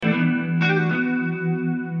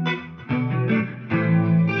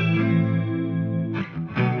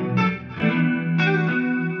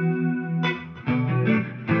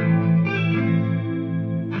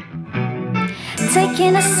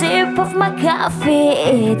taking a sip of my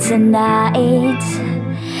coffee tonight.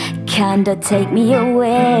 Kinda take me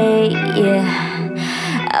away,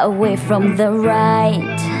 yeah, away from the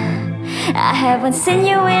right. I haven't seen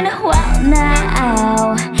you in a while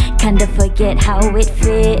now. Kinda forget how it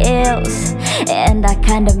feels, and I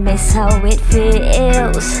kinda miss how it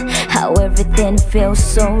feels, how everything feels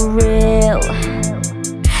so real.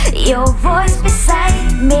 Your voice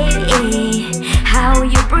beside me, how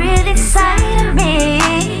you breathe inside of me,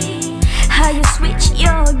 how you switch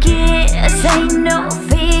your gears, ain't no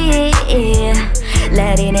fear.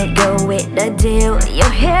 Letting it go with the deal.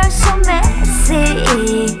 Your hair so messy,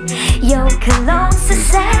 your cologne so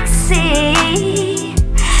sexy,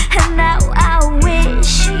 and now I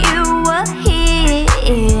wish you were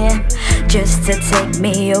here, just to take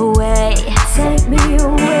me away. Take me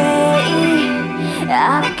away.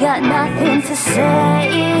 I've got nothing to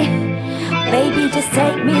say, baby, just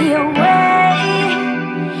take me away.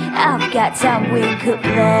 I've got time we could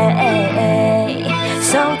play,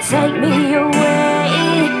 so take me away.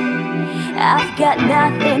 I've got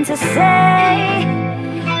nothing to say,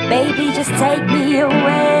 baby, just take me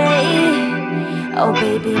away. Oh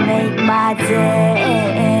baby, make my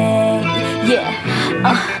day, yeah.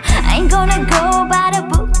 I ain't gonna go by the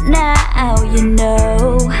book now, you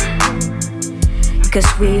know, 'cause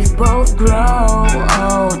we've both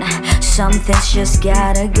grown. Something's just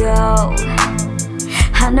gotta go.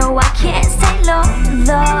 I know I can't stay long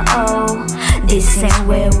though. This ain't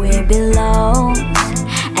where we belong,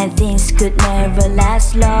 and things could never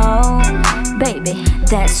last long. Baby,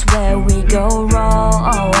 that's where we go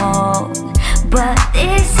wrong. But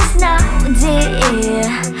this is now, dear,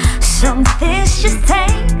 something's just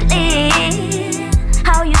ain't clear.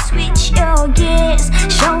 How you switch your gears,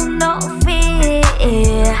 show no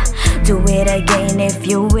fear. Do it again if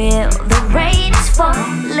you will. The rain is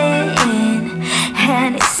falling,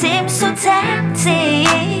 and it seems so tempting,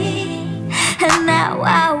 and now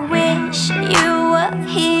I wish you were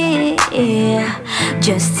here,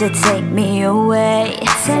 just to take me away.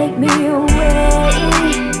 Take me away.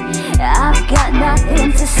 I've got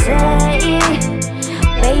nothing to say,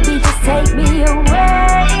 baby, just take me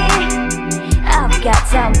away. I've got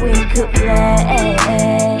time we could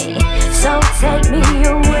play, so take me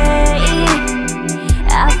away.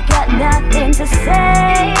 I've got nothing to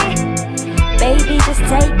say, baby, just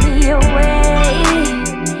take me away.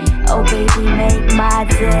 Oh baby, make my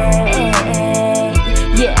day,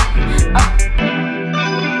 yeah.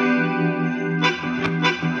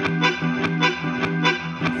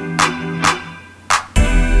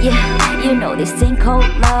 Yeah, you know this thing called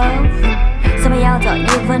love. Some of y'all don't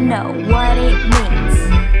even know what it means.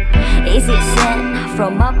 Is it sent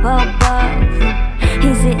from up above?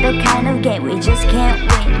 Is it the kind of game we just can't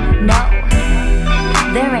win? No,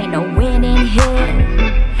 there ain't no winning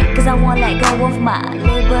here, 'cause I won't let go of my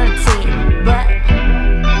liberty. But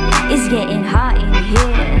it's getting hot in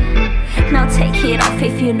here. Now take it off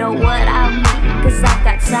if you know what I mean, 'cause I've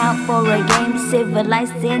got time for a game.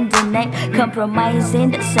 Civilized in the name,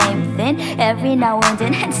 compromising the same thing every now and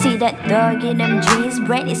then. And see that thug in them jeans,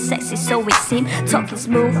 brain is sexy so it seems. Talking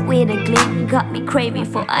smooth with a gleam, got me craving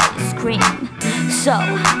for ice cream. So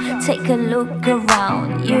take a look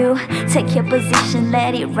around you, take your position,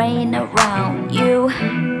 let it rain around you.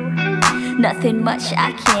 Nothing much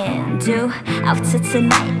I can do. After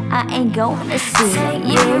tonight, I ain't gonna see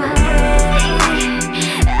you.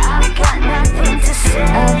 I've got nothing to say.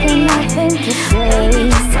 I've got nothing to say. Baby,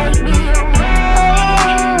 just take me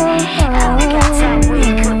away. I've got time we